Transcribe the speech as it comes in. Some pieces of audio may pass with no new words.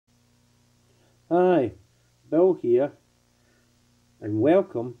Hi, Bill here, and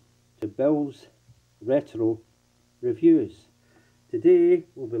welcome to Bill's Retro Reviews. Today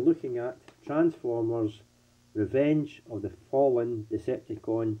we'll be looking at Transformers Revenge of the Fallen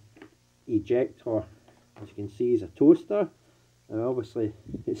Decepticon Ejector. As you can see, it's a toaster, and obviously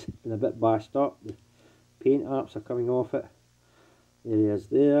it's been a bit bashed up. The paint apps are coming off it. There he is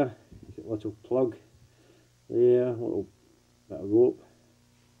there. He's got a little plug there, a little bit of rope,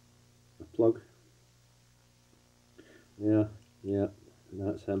 a plug. Yeah, and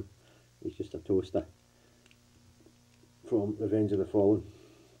that's him. He's just a toaster from Revenge of the Fallen.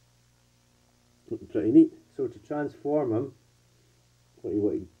 Looking pretty neat. So to transform him,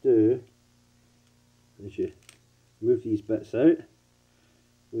 what you do is you move these bits out,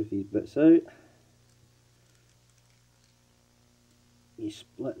 you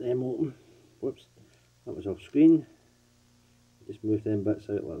split them open. Whoops, that was off screen. Just move them bits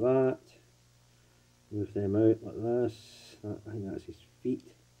out like that. Move them out like this. I think that's his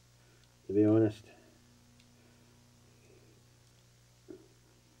feet, to be honest. I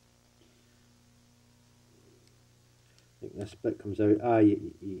think this bit comes out.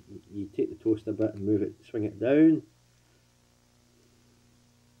 You take the toaster bit and move it, swing it down.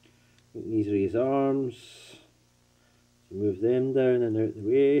 I think these are his arms. So move them down and out the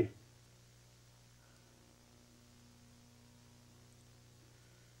way.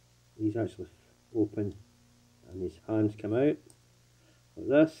 These actually open and his hands come out like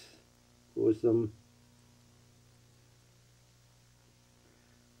this. Close them.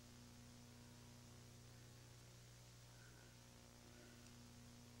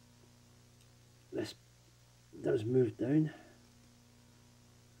 This does move down.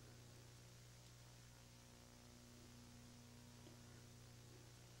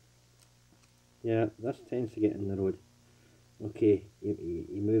 Yeah, this tends to get in the road. Okay,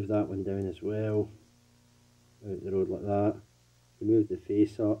 you move that one down as well, out the road like that. You move the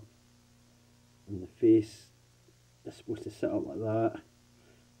face up, and the face is supposed to sit up like that.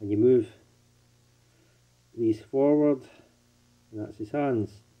 And you move these forward, and that's his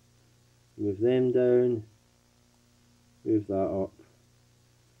hands. Move them down, move that up,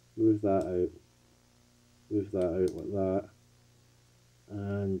 move that out like that,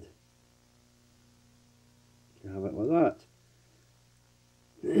 and you can have it like that.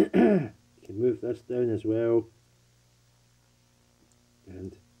 You can move this down as well,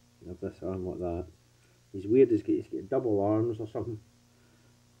 and you have this arm like that. He's weird, he's got double arms or something.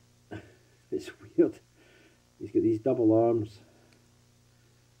 It's weird. He's got these double arms.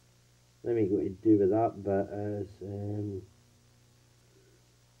 Maybe what to do with that bit is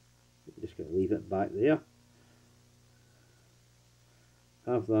just going to leave it back there.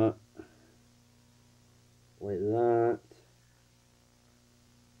 Have that like that.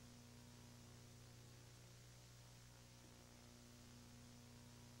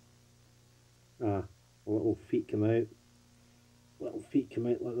 Little feet come out. Little feet come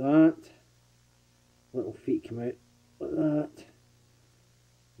out like that. Little feet come out like that.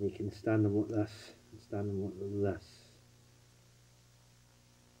 And you can stand them like this, and stand them like this.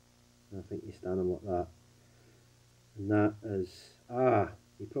 And I think you stand them like that. And that is,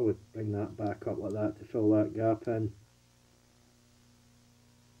 you probably bring that back up like that to fill that gap in.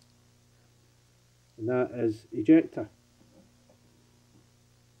 And that is Ejector.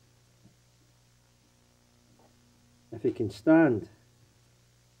 If he can stand,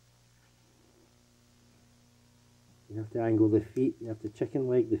 you have to angle the feet, you have to chicken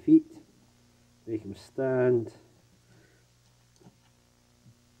leg the feet, make him stand.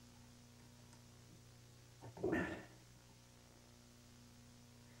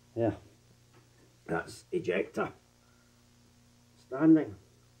 Yeah, that's Ejector, standing.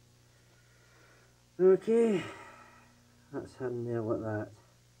 Okay, that's him there like that.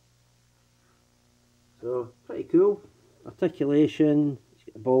 So, pretty cool. Articulation, he's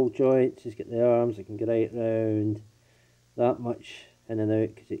got the ball joints, he's got the arms that can get right round that much in and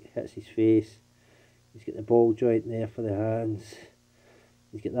out because it hits his face. He's got the ball joint there for the hands.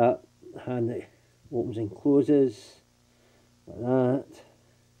 He's got that hand that opens and closes like that.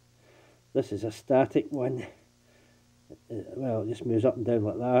 This is a static one. Well, it just moves up and down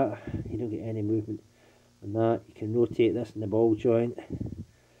like that. You don't get any movement on that. You can rotate this in the ball joint.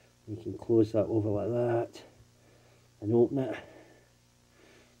 You can close that over like that and open it.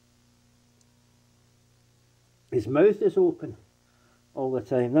 His mouth is open all the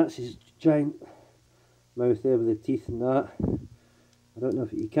time. That's his giant mouth there with the teeth and that. I don't know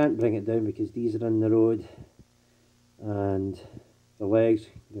if you can't bring it down because these are in the road, and the legs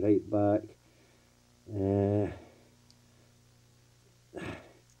go right back. You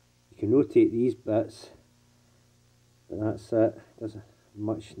can rotate these bits, but that's it. Doesn't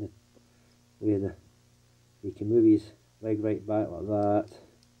much in the way that you can move his leg right back like that,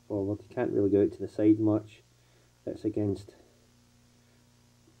 forward. You can't really go out to the side much. It's against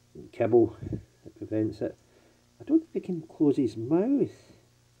kibble that prevents it. I don't think he can close his mouth.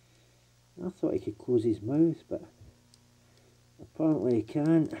 I thought he could close his mouth, but apparently he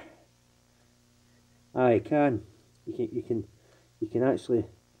can't. Ah, he can. You can actually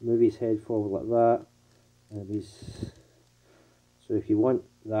move his head forward like that. And so if you want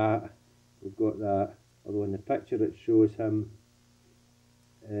that, we've got that. Although in the picture it shows him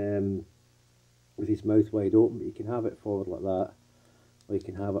with his mouth wide open, but you can have it forward like that, or you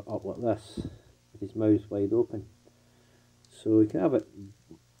can have it up like this with his mouth wide open. So you can have it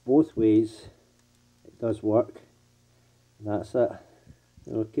both ways. It does work, and that's it.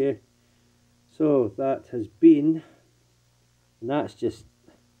 Okay, so that has been, and that's just,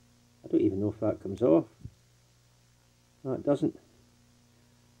 I don't even know if that comes off. No, it doesn't.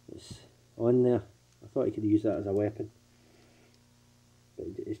 It's on there. I thought you could use that as a weapon, but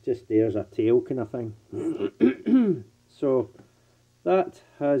it's just there as a tail kind of thing. So that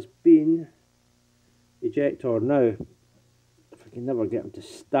has been Ejector. Now, if I can never get him to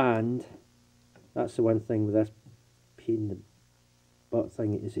stand, that's the one thing with this pain in the butt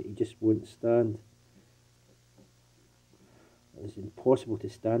thing, is that he just won't stand. It's impossible to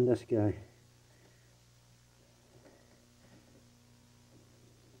stand this guy.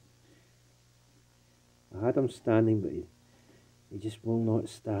 I had him standing, but he just will not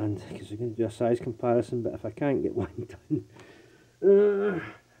stand, because we're going to do a size comparison. But if I can't get one done,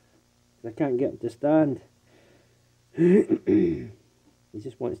 I can't get him to stand. He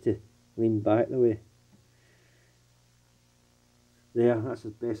just wants to lean back the way. There, that's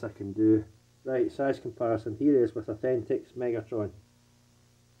as best I can do. Right, size comparison. Here he is with Authentics Megatron,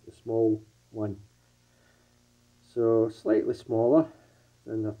 the small one. So slightly smaller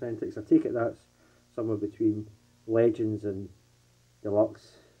than Authentics. I take it that's somewhere between Legends and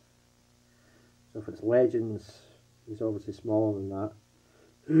Deluxe. So if it's Legends, he's obviously smaller than that.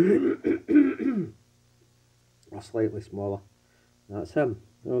 Or slightly smaller. That's him.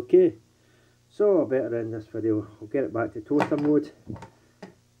 Okay, so I better end this video. I'll get it back to toaster mode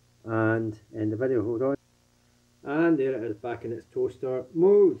and end the video. Hold on. And there it is, back in its toaster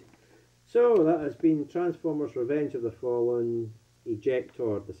mode. So that has been Transformers Revenge of the Fallen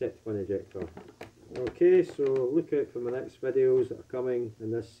Ejector, Decepticon Ejector. Okay, so look out for my next videos that are coming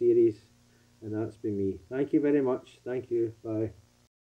in this series, and that's been me. Thank you very much. Thank you. Bye.